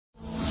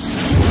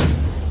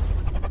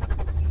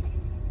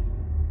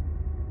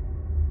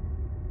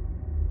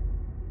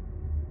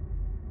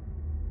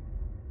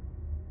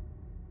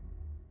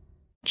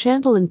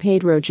Chantel and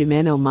Pedro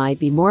Jimeno might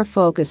be more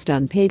focused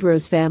on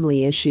Pedro's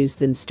family issues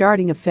than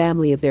starting a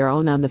family of their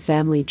own on the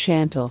family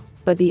Chantel,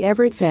 but the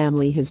Everett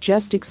family has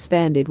just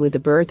expanded with the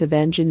birth of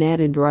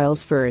Angenette and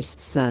Royal's first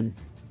son.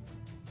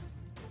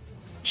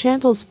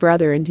 Chantel's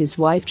brother and his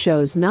wife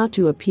chose not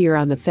to appear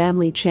on the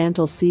family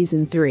Chantel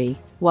Season 3,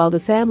 while the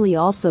family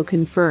also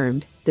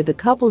confirmed that the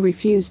couple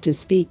refused to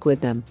speak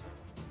with them.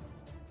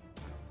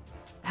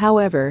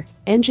 However,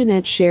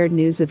 Angenette shared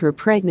news of her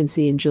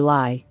pregnancy in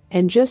July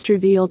and just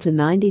revealed to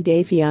 90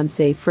 Day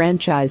Fiancé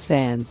franchise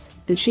fans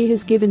that she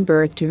has given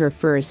birth to her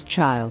first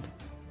child.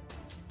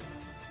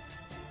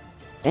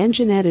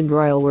 Angenette and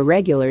Royal were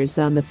regulars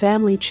on the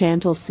family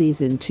Chantel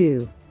Season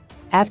 2.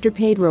 After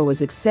Pedro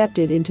was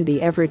accepted into the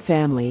Everett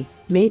family,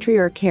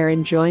 matriarch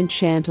Karen joined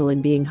Chantel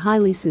in being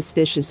highly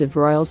suspicious of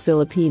Royal's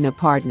Filipina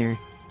partner.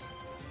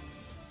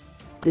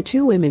 The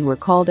two women were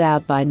called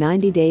out by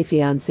 90 Day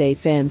Fiancé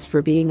fans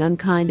for being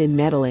unkind and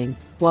meddling,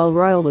 while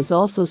Royal was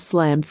also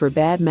slammed for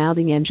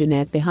bad-mouthing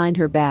Angenette behind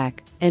her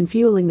back and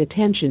fueling the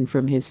tension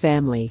from his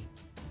family.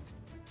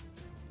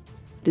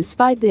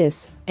 Despite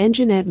this,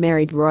 Angenette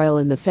married Royal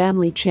in the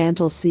family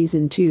Chantel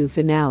Season 2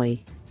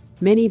 finale.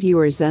 Many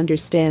viewers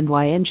understand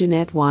why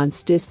Angenette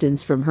wants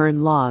distance from her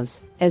in-laws,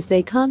 as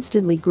they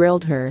constantly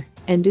grilled her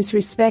and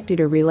disrespected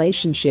her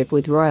relationship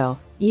with Royal,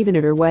 even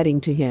at her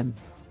wedding to him.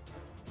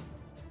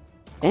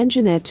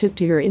 Angenette took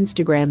to her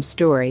Instagram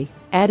story,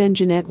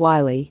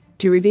 @AngenetteWiley,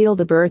 to reveal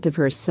the birth of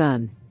her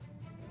son.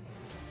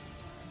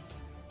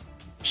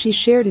 She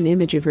shared an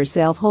image of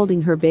herself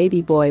holding her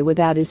baby boy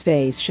without his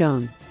face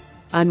shown.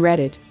 On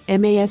Reddit,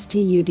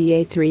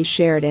 MASTUDA3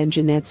 shared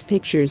Angenette's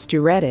pictures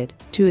to Reddit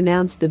to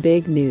announce the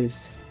big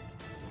news.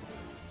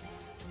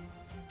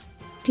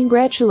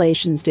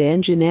 Congratulations to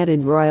Angenette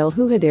and Royal,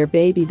 who had their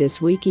baby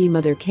this week.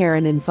 Mother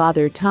Karen and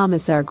father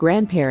Thomas are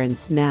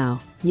grandparents now,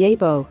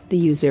 Yabo, the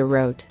user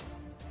wrote.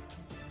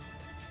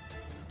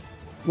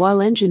 While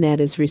Angenette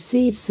has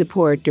received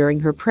support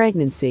during her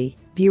pregnancy,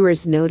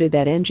 viewers noted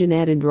that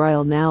Angenette and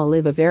Royal now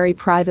live a very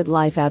private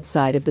life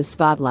outside of the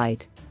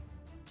spotlight.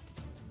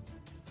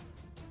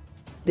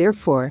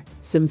 Therefore,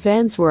 some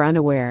fans were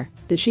unaware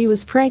that she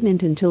was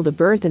pregnant until the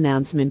birth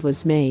announcement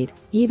was made,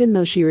 even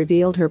though she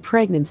revealed her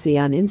pregnancy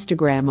on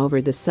Instagram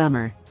over the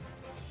summer.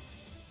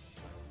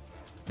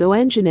 Though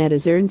Angenette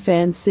has earned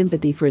fans'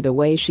 sympathy for the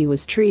way she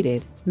was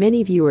treated,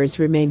 many viewers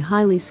remain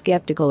highly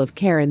skeptical of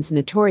Karen's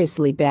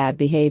notoriously bad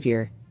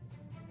behavior.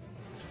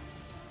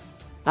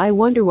 I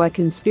wonder what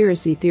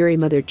conspiracy theory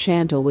Mother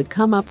Chantel would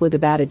come up with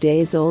about a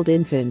days-old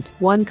infant,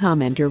 one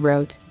commenter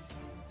wrote.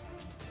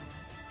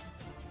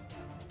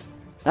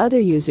 Other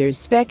users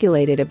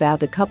speculated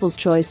about the couple's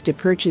choice to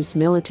purchase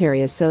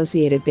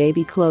military-associated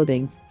baby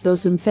clothing, though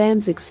some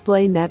fans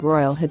explained that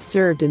Royal had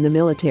served in the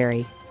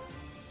military.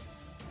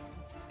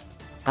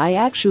 I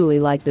actually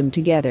like them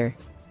together.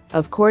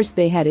 Of course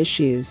they had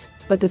issues,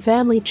 but the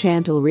family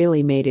Chantel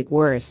really made it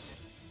worse.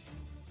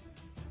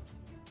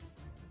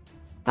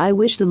 I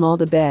wish them all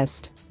the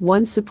best,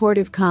 one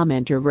supportive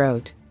commenter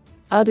wrote.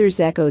 Others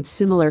echoed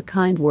similar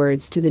kind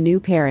words to the new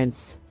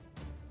parents.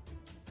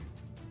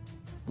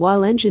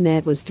 While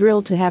Angenette was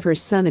thrilled to have her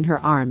son in her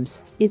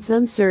arms, it's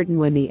uncertain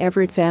when the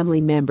Everett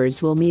family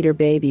members will meet her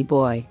baby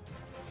boy.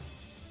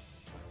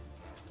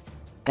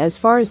 As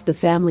far as the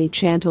family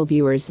Chantel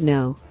viewers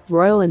know,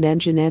 Royal and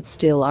Angenette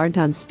still aren't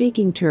on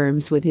speaking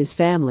terms with his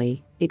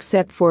family,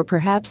 except for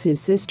perhaps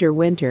his sister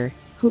Winter,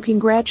 who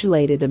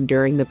congratulated them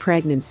during the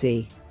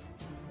pregnancy.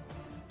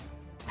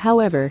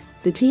 However,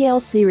 the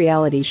TLC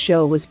reality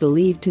show was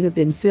believed to have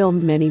been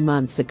filmed many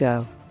months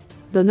ago.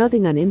 Though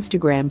nothing on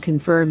Instagram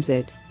confirms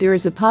it, there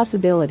is a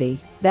possibility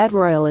that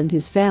Royal and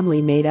his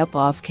family made up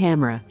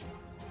off-camera.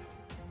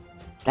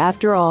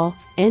 After all,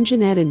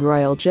 Angenette and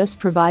Royal just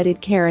provided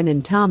Karen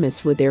and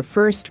Thomas with their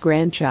first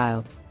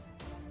grandchild.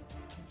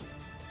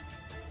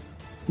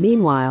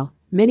 Meanwhile,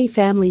 many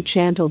family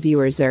Chantel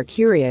viewers are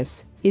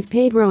curious if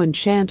Pedro and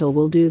Chantel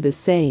will do the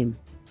same.